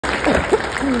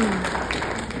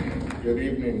Good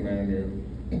evening, Madam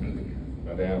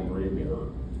Premier.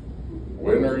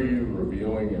 When are you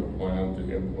revealing your plan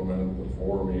to implement the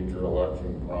 4 major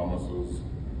election promises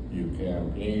you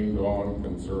campaigned on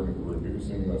concerning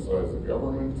reducing the size of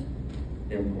government,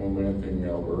 implementing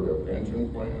Alberta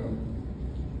pension plan,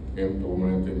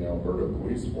 implementing Alberta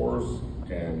police force,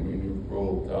 and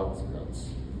meaningful tax cuts?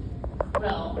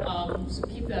 Well, so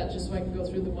keep that just so I can go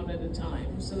through them one at a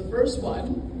time. So the first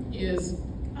one is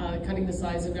cutting the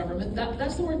size of government.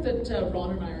 That's the work that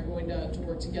Ron and I are going to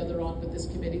work together on with this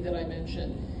committee that I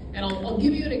mentioned. And I'll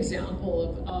give you an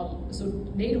example of, so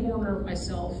Nate Horner,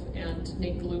 myself, and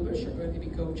Nate Galubish are going to be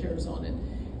co-chairs on it.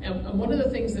 And one of the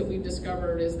things that we've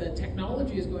discovered is that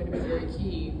technology is going to be very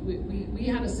key. We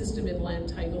had a system in land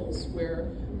titles where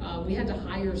we had to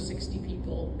hire 60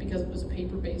 people because it was a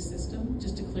paper-based system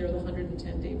just to clear the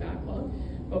 110-day backlog.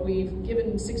 But we've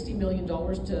given $60 million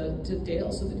to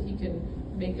Dale so that he can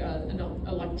make an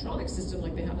electronic system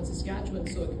like they have in Saskatchewan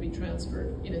so it can be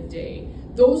transferred in a day.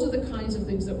 Those are the kinds of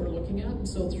things that we're looking at. And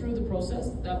so through the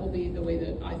process, that will be the way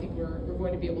that I think we're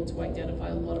going to be able to identify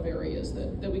a lot of areas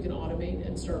that we can automate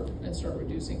and start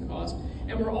reducing cost.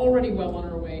 And we're already well on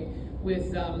our way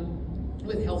with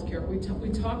healthcare.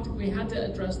 We had to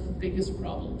address the biggest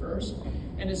problem first.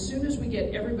 And as soon as we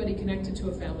get everybody connected to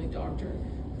a family doctor,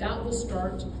 that will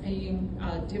start paying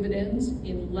dividends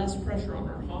in less pressure on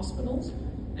our hospitals.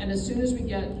 And as soon as we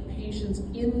get patients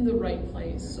in the right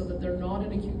place so that they're not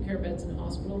in acute care beds in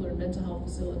hospital, they're in mental health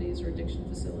facilities or addiction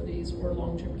facilities or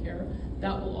long-term care,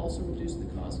 that will also reduce the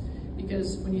cost.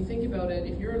 Because when you think about it,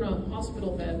 if you're in a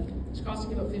hospital bed, it's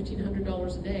costing about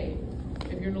 $1,500 a day.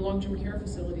 If you're in a long-term care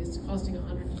facility, it's costing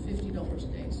 $150 a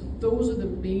day. So those are the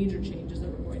major changes that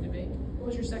we're going to make. What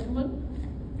was your second one?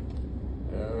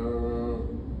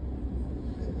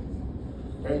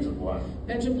 Pension plan.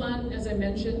 Pension plan, as I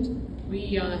mentioned,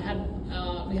 we had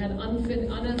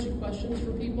unanswered questions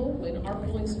for people. When our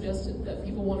polling suggested that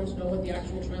people wanted to know what the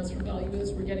actual transfer value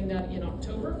is, we're getting that in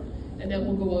October, and then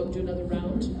we'll go out and do another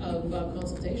round of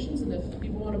consultations. And if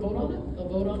people want to vote on it, they'll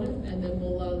vote on it, and then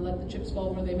we'll let the chips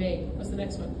fall where they may. What's the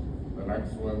next one? The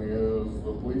next one is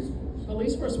the police force.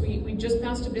 Police force, we just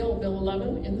passed a bill, Bill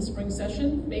 11, in the spring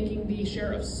session, making the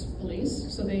sheriffs police,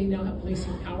 so they now have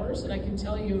policing powers. And I can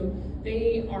tell you,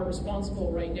 they are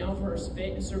responsible right now for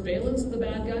surveillance of the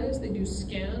bad guys. They do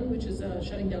SCAN, which is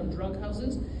shutting down drug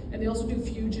houses, and they also do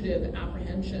fugitive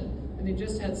apprehension. And they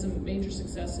just had some major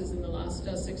successes in the last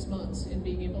 6 months in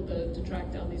being able to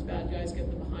track down these bad guys, get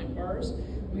them behind bars.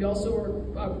 We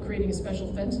also are creating a special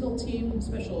fentanyl team,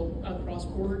 special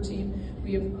cross-border team.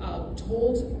 We have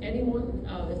told anyone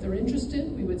if they're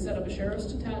interested, we would set up a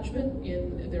sheriff's detachment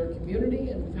in their community,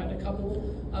 and we've had a couple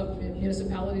of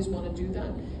municipalities want to do that.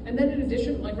 And then in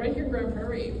addition, like right here in Grand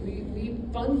Prairie, we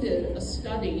funded a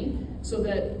study so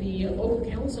that the local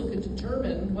council could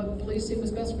determine what policing was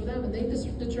best for them, and they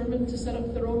just determined to set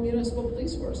up their own municipal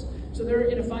police force. So they're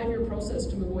in a 5-year process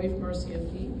to move away from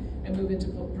RCMP and move into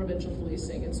provincial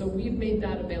policing. And so we've made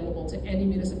that available to any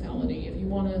municipality. If you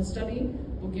want to study,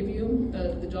 we'll give you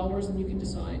the dollars and you can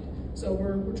decide. So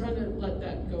we're trying to let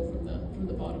that go from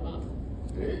the bottom up.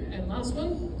 And last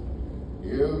one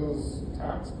is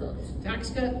tax cuts. Tax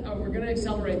cut. We're going to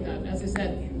accelerate that. As I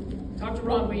said, talk to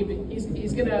Ron Weeby.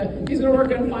 He's gonna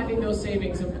work on finding those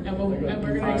savings, and we're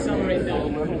going to accelerate that. A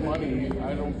little money.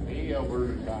 I don't pay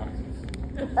Alberta taxes.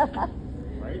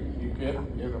 Right? You get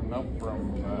enough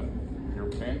from your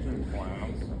pension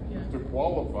plans to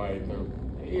qualify to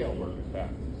pay Alberta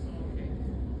taxes.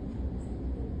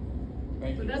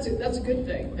 Thank you. But that's a good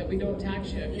thing that we don't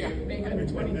tax you if you make under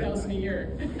 $20,000 a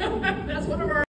year. That's one of our